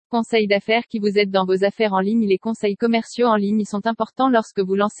Conseils d'affaires qui vous aident dans vos affaires en ligne. Les conseils commerciaux en ligne sont importants lorsque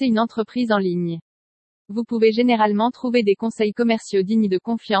vous lancez une entreprise en ligne. Vous pouvez généralement trouver des conseils commerciaux dignes de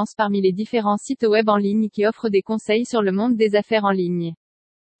confiance parmi les différents sites web en ligne qui offrent des conseils sur le monde des affaires en ligne.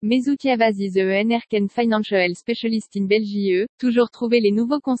 Mezoutiavaz is a American financial specialist in Belgique. Toujours trouver les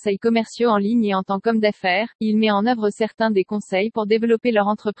nouveaux conseils commerciaux en ligne et en tant qu'homme d'affaires, il met en œuvre certains des conseils pour développer leur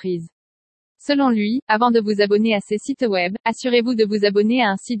entreprise. Selon lui, avant de vous abonner à ces sites web, assurez-vous de vous abonner à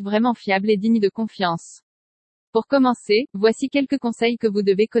un site vraiment fiable et digne de confiance. Pour commencer, voici quelques conseils que vous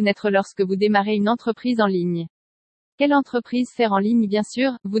devez connaître lorsque vous démarrez une entreprise en ligne. Quelle entreprise faire en ligne? Bien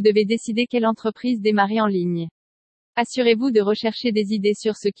sûr, vous devez décider quelle entreprise démarrer en ligne. Assurez-vous de rechercher des idées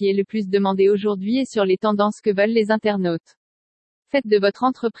sur ce qui est le plus demandé aujourd'hui et sur les tendances que veulent les internautes. Faites de votre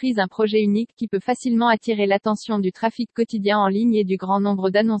entreprise un projet unique qui peut facilement attirer l'attention du trafic quotidien en ligne et du grand nombre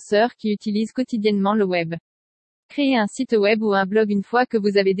d'annonceurs qui utilisent quotidiennement le web. Créez un site web ou un blog. Une fois que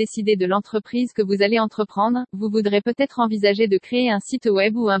vous avez décidé de l'entreprise que vous allez entreprendre, vous voudrez peut-être envisager de créer un site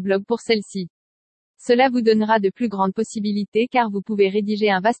web ou un blog pour celle-ci. Cela vous donnera de plus grandes possibilités car vous pouvez rédiger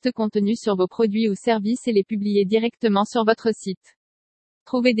un vaste contenu sur vos produits ou services et les publier directement sur votre site.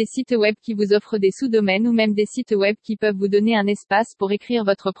 Trouvez des sites web qui vous offrent des sous-domaines ou même des sites web qui peuvent vous donner un espace pour écrire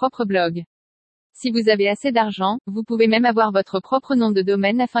votre propre blog. Si vous avez assez d'argent, vous pouvez même avoir votre propre nom de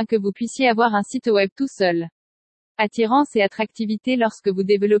domaine afin que vous puissiez avoir un site web tout seul. Attirance et attractivité. Lorsque vous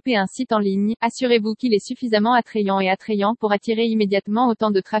développez un site en ligne, assurez-vous qu'il est suffisamment attrayant pour attirer immédiatement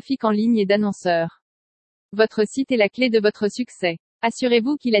autant de trafic en ligne et d'annonceurs. Votre site est la clé de votre succès.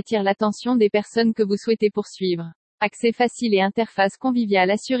 Assurez-vous qu'il attire l'attention des personnes que vous souhaitez poursuivre. Accès facile et interface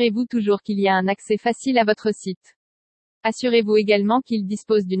conviviale. Assurez-vous toujours qu'il y a un accès facile à votre site. Assurez-vous également qu'il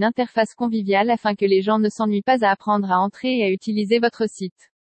dispose d'une interface conviviale afin que les gens ne s'ennuient pas à apprendre à entrer et à utiliser votre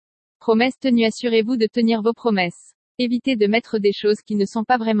site. Promesses tenues. Assurez-vous de tenir vos promesses. Évitez de mettre des choses qui ne sont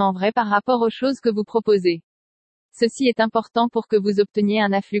pas vraiment vraies par rapport aux choses que vous proposez. Ceci est important pour que vous obteniez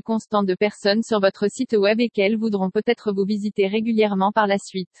un afflux constant de personnes sur votre site web et qu'elles voudront peut-être vous visiter régulièrement par la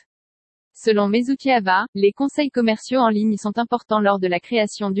suite. Selon Mezoutiavaz, les conseils commerciaux en ligne sont importants lors de la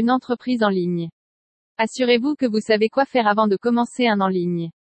création d'une entreprise en ligne. Assurez-vous que vous savez quoi faire avant de commencer un en ligne.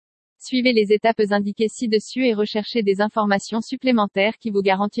 Suivez les étapes indiquées ci-dessus et recherchez des informations supplémentaires qui vous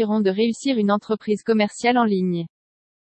garantiront de réussir une entreprise commerciale en ligne.